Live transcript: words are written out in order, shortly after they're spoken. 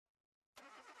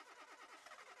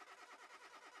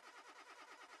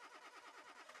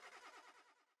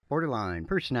Borderline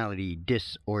personality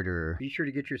disorder. Be sure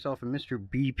to get yourself a Mr.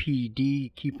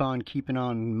 BPD Keep On Keeping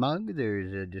On mug.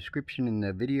 There's a description in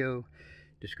the video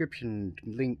description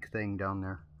link thing down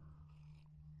there.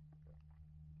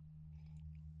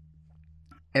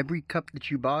 Every cup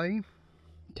that you buy,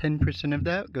 10% of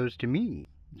that goes to me.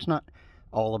 It's not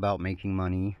all about making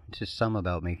money. It's just some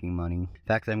about making money. In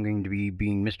fact, I'm going to be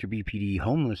being Mr. BPD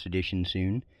Homeless Edition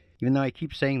soon. Even though I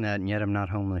keep saying that, and yet I'm not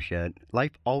homeless yet.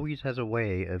 Life always has a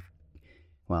way of,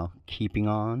 well, keeping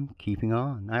on, keeping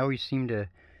on. I always seem to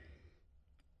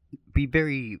be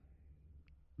very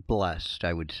blessed,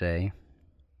 I would say.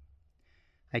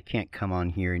 I can't come on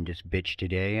here and just bitch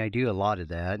today. I do a lot of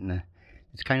that, and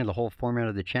it's kind of the whole format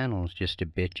of the channel is just to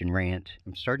bitch and rant.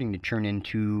 I'm starting to turn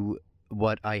into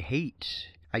what I hate.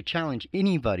 I challenge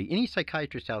anybody, any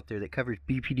psychiatrist out there that covers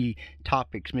BPD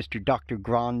topics, Mr. Dr.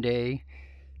 Grande,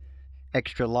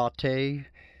 Extra Latte.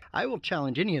 I will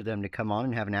challenge any of them to come on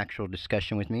and have an actual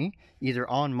discussion with me, either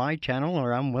on my channel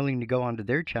or I'm willing to go onto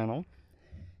their channel.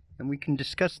 And we can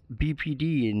discuss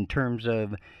BPD in terms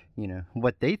of, you know,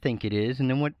 what they think it is and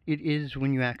then what it is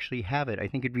when you actually have it. I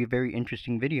think it'd be a very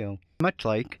interesting video. Much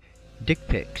like dick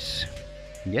pics.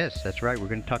 Yes, that's right, we're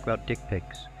going to talk about dick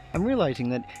pics. I'm realizing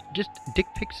that just dick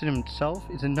pics in itself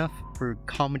is enough for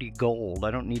comedy gold.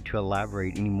 I don't need to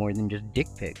elaborate any more than just dick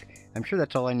pic. I'm sure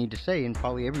that's all I need to say, and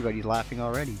probably everybody's laughing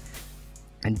already.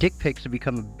 And dick pics have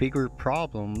become a bigger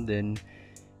problem than...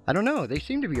 I don't know, they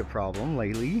seem to be a problem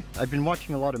lately. I've been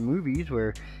watching a lot of movies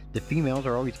where the females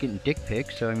are always getting dick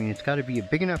pics, so I mean, it's got to be a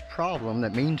big enough problem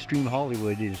that mainstream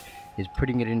Hollywood is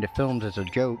putting it into films as a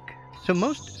joke. So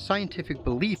most scientific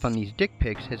belief on these dick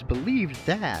pics has believed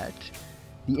that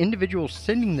the individuals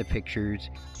sending the pictures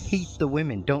hate the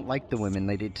women, don't like the women,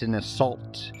 that it's an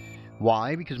assault.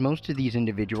 Why? Because most of these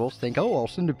individuals think, oh, I'll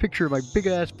send a picture of my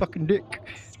big-ass fucking dick.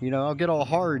 You know, I'll get all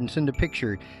hard and send a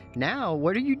picture. Now,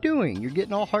 what are you doing? You're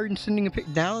getting all hard and sending a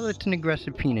picture. Now that's an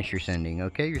aggressive penis you're sending,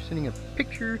 okay? You're sending a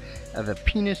picture of a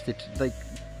penis that's, like,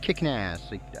 kicking ass,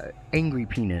 like, angry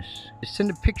penis. Just send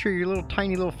a picture of your little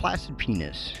tiny little flaccid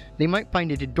penis. They might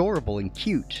find it adorable and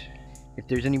cute. If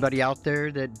there's anybody out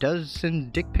there that does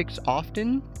send dick pics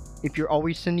often, if you're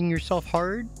always sending yourself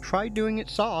hard, try doing it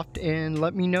soft and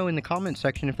let me know in the comment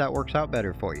section if that works out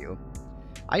better for you.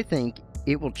 I think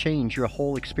it will change your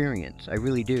whole experience. I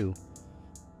really do.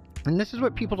 And this is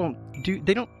what people don't do.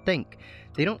 They don't think.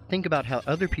 They don't think about how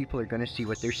other people are going to see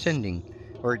what they're sending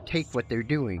or take what they're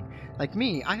doing. Like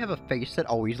me, I have a face that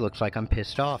always looks like I'm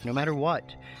pissed off, no matter what.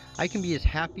 I can be as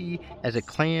happy as a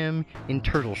clam in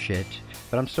turtle shit,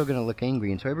 but I'm still going to look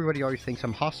angry, and so everybody always thinks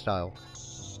I'm hostile.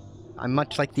 I'm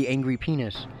much like the angry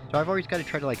penis. So I've always got to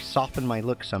try to, like, soften my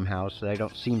look somehow so that I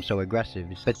don't seem so aggressive.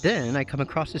 But then I come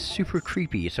across as super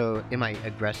creepy. So am I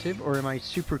aggressive or am I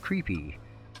super creepy?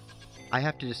 I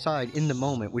have to decide in the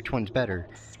moment which one's better.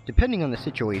 Depending on the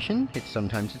situation,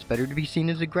 sometimes it's better to be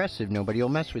seen as aggressive. Nobody will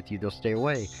mess with you. They'll stay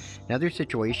away. In other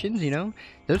situations, you know,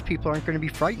 those people aren't going to be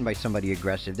frightened by somebody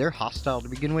aggressive. They're hostile to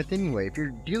begin with anyway. If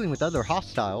you're dealing with other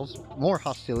hostiles, more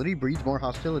hostility breeds more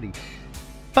hostility.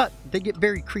 But they get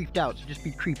very creeped out, so just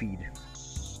be creepied.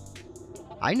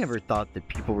 I never thought that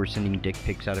people were sending dick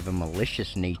pics out of a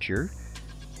malicious nature.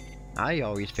 I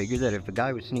always figured that if a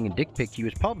guy was sending a dick pic, he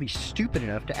was probably stupid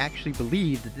enough to actually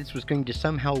believe that this was going to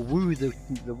somehow woo the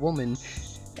woman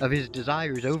of his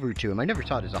desires over to him. I never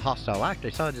saw it as a hostile act. I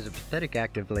saw it as a pathetic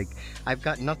act of, like, I've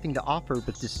got nothing to offer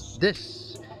but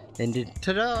this. And then,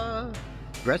 ta-da!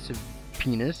 Aggressive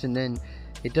penis, and then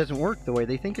it doesn't work the way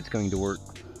they think it's going to work.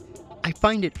 I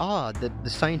find it odd that the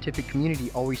scientific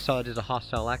community always saw it as a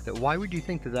hostile act. Why would you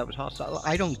think that that was hostile?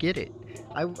 I don't get it.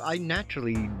 I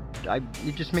naturally,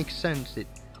 it just makes sense that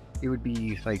it would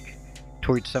be, like,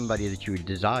 towards somebody that you would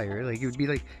desire. Like, it would be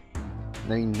like, I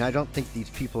mean, I don't think these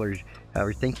people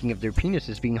are thinking of their penis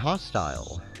as being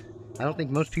hostile. I don't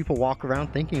think most people walk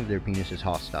around thinking of their penis as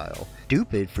hostile.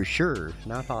 Stupid, for sure,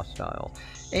 not hostile.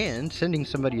 And sending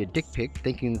somebody a dick pic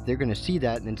thinking that they're going to see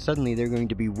that and then suddenly they're going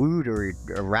to be wooed or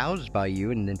aroused by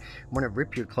you and then want to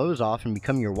rip your clothes off and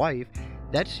become your wife,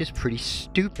 that's just pretty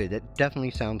stupid. That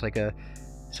definitely sounds like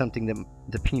something that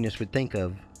the penis would think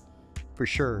of. For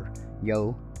sure,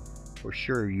 yo. For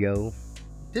sure, yo.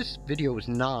 This video was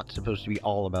not supposed to be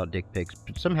all about dick pics,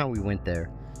 but somehow we went there.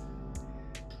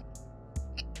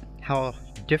 How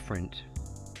different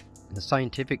the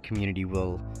scientific community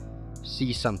will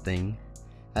see something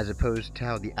as opposed to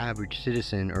how the average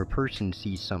citizen or person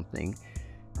sees something.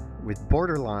 With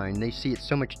borderline, they see it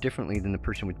so much differently than the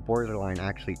person with borderline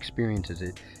actually experiences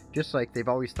it. Just like they've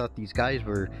always thought these guys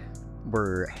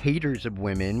were haters of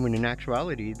women, when in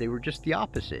actuality they were just the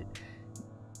opposite.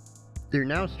 they're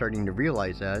now starting to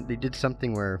realize that. They did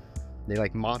something where they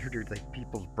like monitored like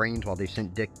people's brains while they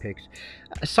sent dick pics.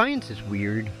 Science is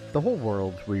weird. The whole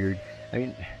world's weird. I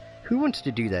mean, who wants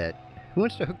to do that? Who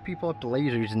wants to hook people up to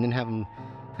lasers and then have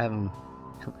them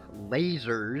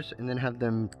lasers and then have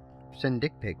them send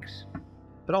dick pics?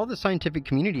 But all the scientific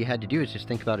community had to do is just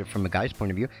think about it from a guy's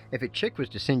point of view. If a chick was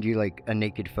to send you like a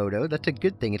naked photo, that's a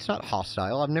good thing. It's not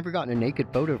hostile. I've never gotten a naked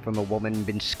photo from a woman and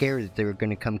been scared that they were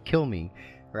going to come kill me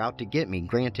or out to get me.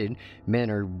 Granted, men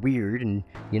are weird and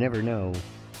you never know.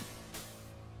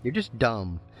 You're just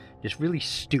dumb. Just really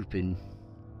stupid.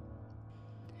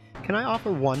 Can I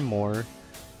offer one more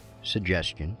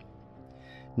suggestion?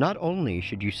 Not only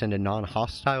should you send a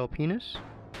non-hostile penis,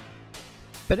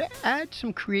 but add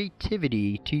some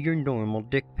creativity to your normal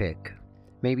dick pic.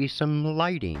 Maybe some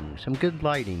lighting, some good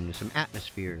lighting, some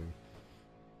atmosphere.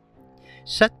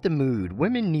 Set the mood.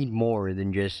 Women need more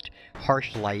than just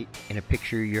harsh light and a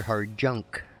picture of your hard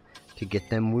junk to get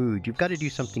them wooed. You've got to do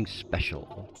something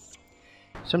special.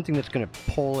 Something that's going to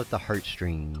pull at the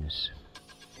heartstrings.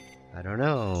 I don't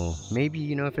know. Maybe,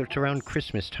 you know, if it's around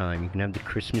Christmas time, you can have the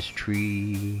Christmas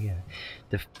tree,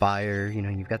 the fire, you know,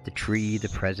 you've got the tree, the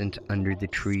presents under the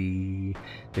tree,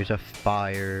 there's a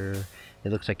fire, it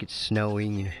looks like it's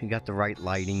snowing, you got the right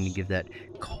lighting to give that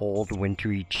cold,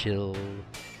 wintry chill.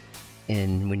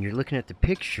 And when you're looking at the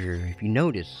picture, if you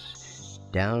notice,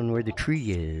 down where the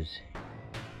tree is,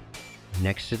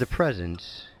 next to the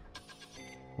presents,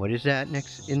 what is that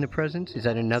next in the presents? Is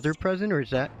that another present, or is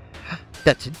that...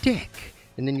 That's a dick!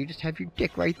 And then you just have your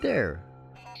dick right there.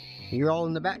 You're all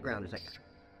in the background. It's like...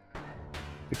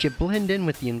 But you blend in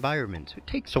with the environment, so it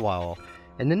takes a while.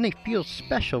 And then they feel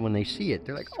special when they see it.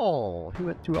 They're like, oh, he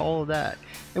went through all of that.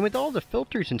 And with all the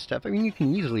filters and stuff, I mean, you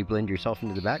can easily blend yourself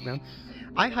into the background.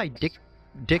 I hide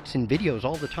dicks in videos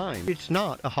all the time. It's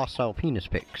not a hostile penis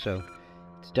pic, so...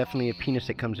 It's definitely a penis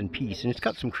that comes in peace, and it's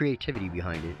got some creativity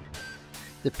behind it.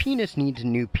 The penis needs a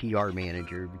new PR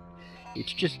manager.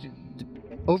 It's just,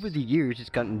 over the years, it's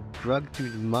gotten drugged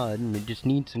through the mud, and it just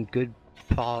needs some good,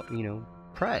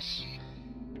 press.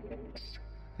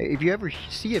 If you ever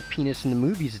see a penis in the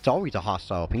movies, it's always a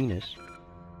hostile penis.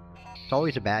 It's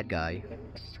always a bad guy.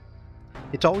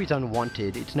 It's always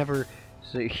unwanted. It's never,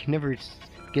 so you never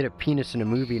get a penis in a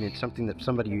movie and it's something that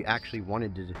somebody actually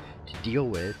wanted to deal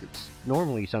with. It's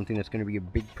normally something that's going to be a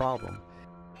big problem.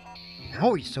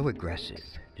 Always so aggressive.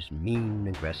 Just mean,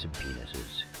 aggressive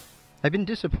penises. I've been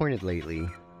disappointed lately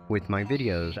with my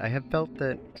videos. I have felt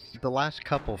that the last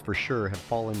couple for sure have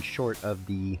fallen short of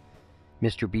the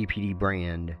Mr. BPD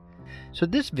brand. So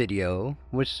this video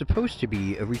was supposed to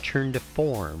be a return to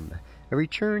form, a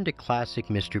return to classic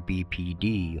Mr.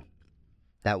 BPD.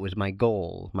 That was my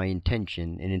goal, my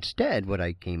intention, and instead what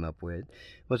I came up with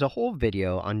was a whole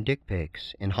video on dick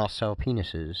pics and hostile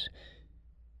penises.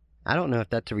 I don't know if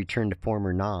that's a return to form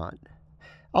or not.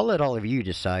 I'll let all of you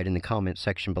decide in the comment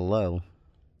section below.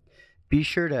 Be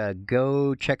sure to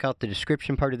go check out the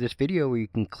description part of this video where you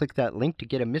can click that link to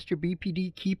get a Mr.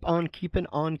 BPD Keep On Keepin'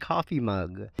 On coffee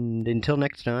mug. And until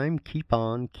next time, keep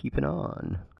on keeping on.